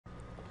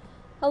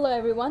Hello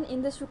everyone,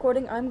 in this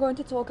recording I'm going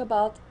to talk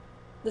about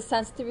the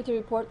sensitivity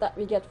report that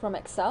we get from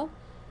Excel.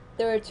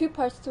 There are two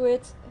parts to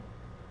it.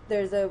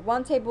 There's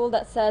one table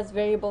that says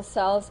variable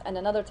cells and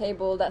another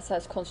table that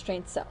says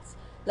constraint cells.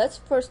 Let's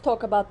first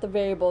talk about the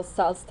variable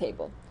cells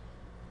table.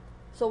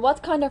 So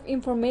what kind of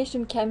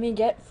information can we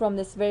get from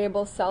this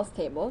variable cells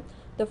table?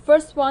 The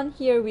first one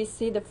here, we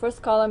see the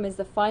first column is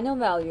the final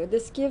value.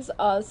 This gives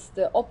us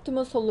the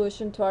optimal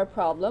solution to our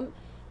problem.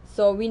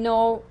 So we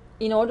know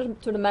in order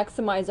to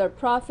maximize our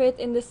profit,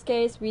 in this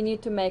case, we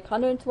need to make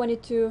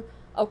 122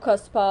 Aqua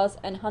Spas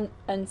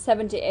and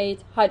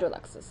 78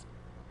 Hydroluxes.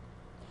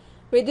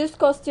 Reduced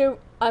cost here,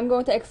 I'm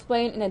going to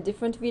explain in a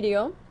different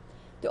video.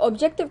 The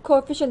objective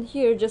coefficient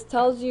here just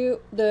tells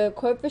you the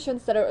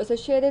coefficients that are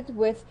associated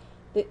with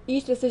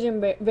each decision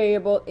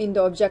variable in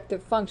the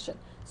objective function.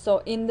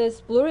 So in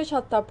this Blue Ridge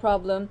Hot Tub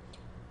problem,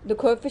 the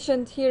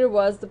coefficient here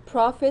was the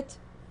profit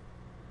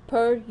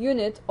per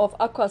unit of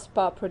Aqua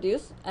Spa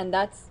produced, and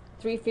that's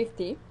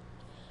 350.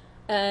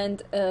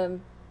 And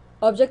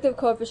objective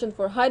coefficient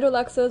for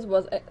Hydroluxes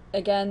was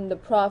again the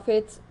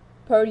profit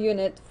per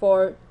unit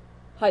for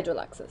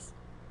Hydroluxes.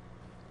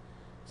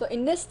 So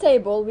in this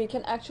table we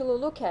can actually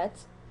look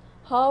at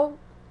how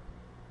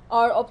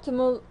our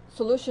optimal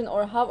solution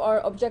or how our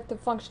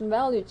objective function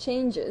value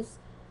changes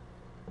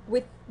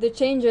with the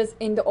changes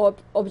in the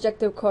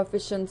objective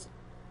coefficient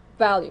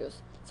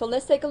values. So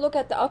let's take a look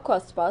at the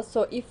Aqua Spas.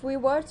 So if we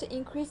were to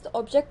increase the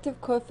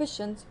objective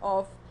coefficient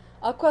of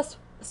Aqua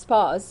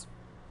Spas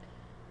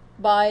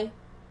by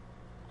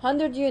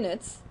 100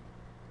 units,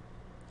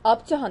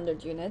 up to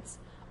 100 units,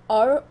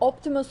 our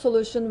optimal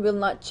solution will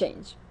not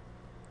change.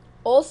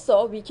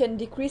 Also, we can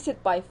decrease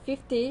it by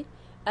 50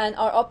 and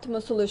our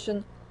optimal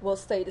solution will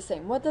stay the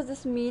same. What does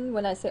this mean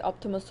when I say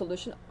optimal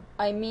solution?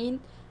 I mean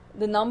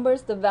the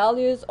numbers, the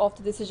values of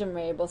the decision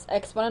variables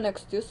x1 and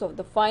x2. So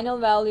the final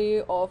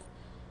value of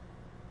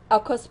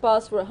Aqua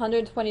Spas were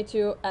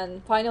 122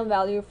 and final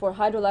value for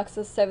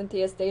Hydroluxes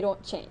 70, as they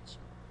don't change.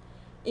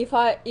 If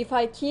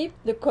I keep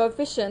the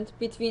coefficient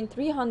between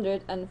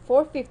 300 and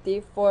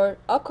 450 for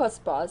Aqua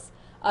Spas,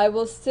 I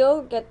will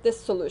still get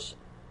this solution.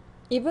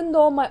 Even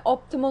though my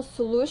optimal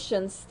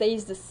solution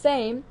stays the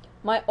same,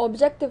 my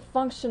objective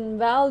function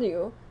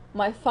value,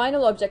 my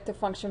final objective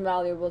function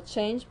value will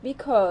change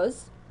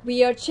because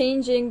we are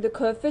changing the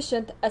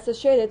coefficient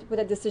associated with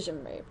a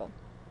decision variable.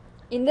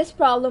 In this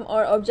problem,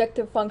 our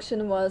objective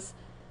function was,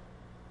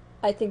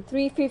 I think,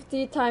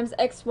 350 times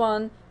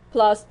x1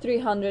 plus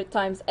 300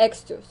 times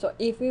x2. So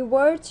if we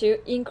were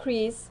to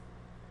increase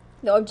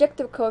the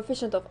objective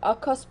coefficient of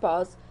Aqua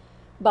Spas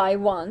by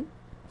 1,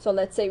 so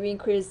let's say we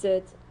increase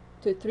it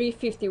to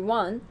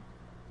 351,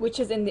 which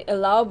is in the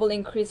allowable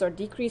increase or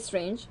decrease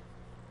range,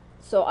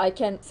 so I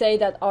can say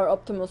that our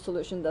optimal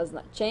solution does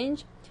not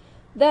change,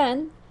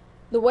 then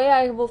the way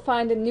I will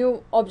find the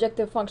new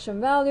objective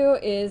function value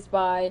is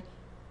by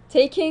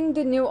taking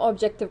the new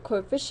objective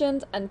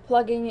coefficient and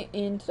plugging it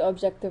into the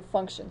objective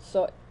function.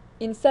 So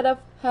instead of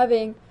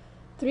having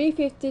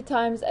 350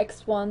 times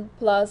x1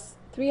 plus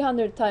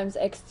 300 times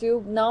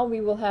x2, now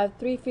we will have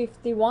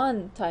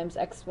 351 times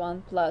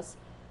x1 plus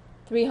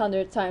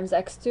 300 times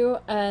x2.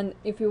 And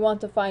if we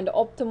want to find the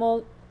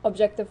optimal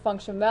objective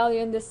function value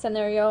in this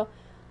scenario,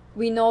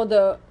 we know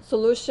the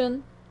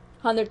solution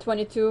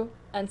 122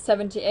 and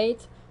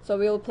 78, so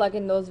we will plug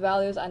in those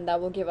values and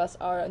that will give us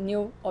our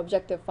new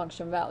objective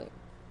function value.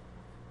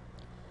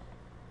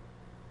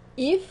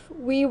 If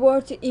we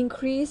were to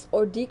increase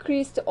or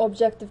decrease the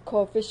objective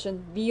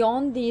coefficient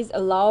beyond these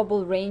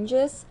allowable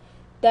ranges,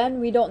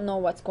 then we don't know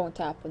what's going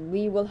to happen.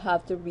 We will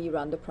have to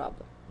rerun the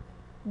problem.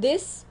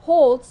 This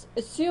holds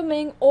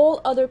assuming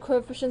all other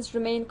coefficients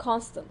remain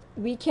constant.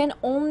 We can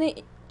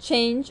only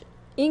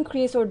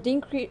increase or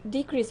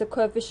decrease a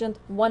coefficient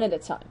one at a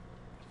time.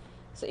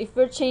 So if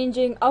we're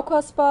changing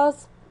Aqua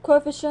Spas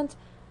coefficient,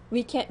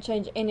 we can't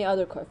change any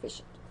other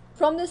coefficient.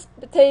 From this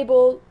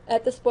table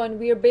at this point,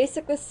 we are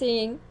basically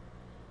seeing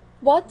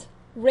what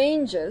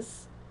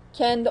ranges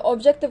can the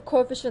objective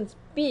coefficients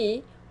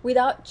be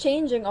without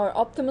changing our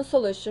optimal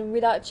solution,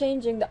 without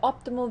changing the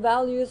optimal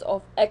values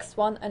of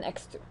x1 and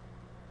x2.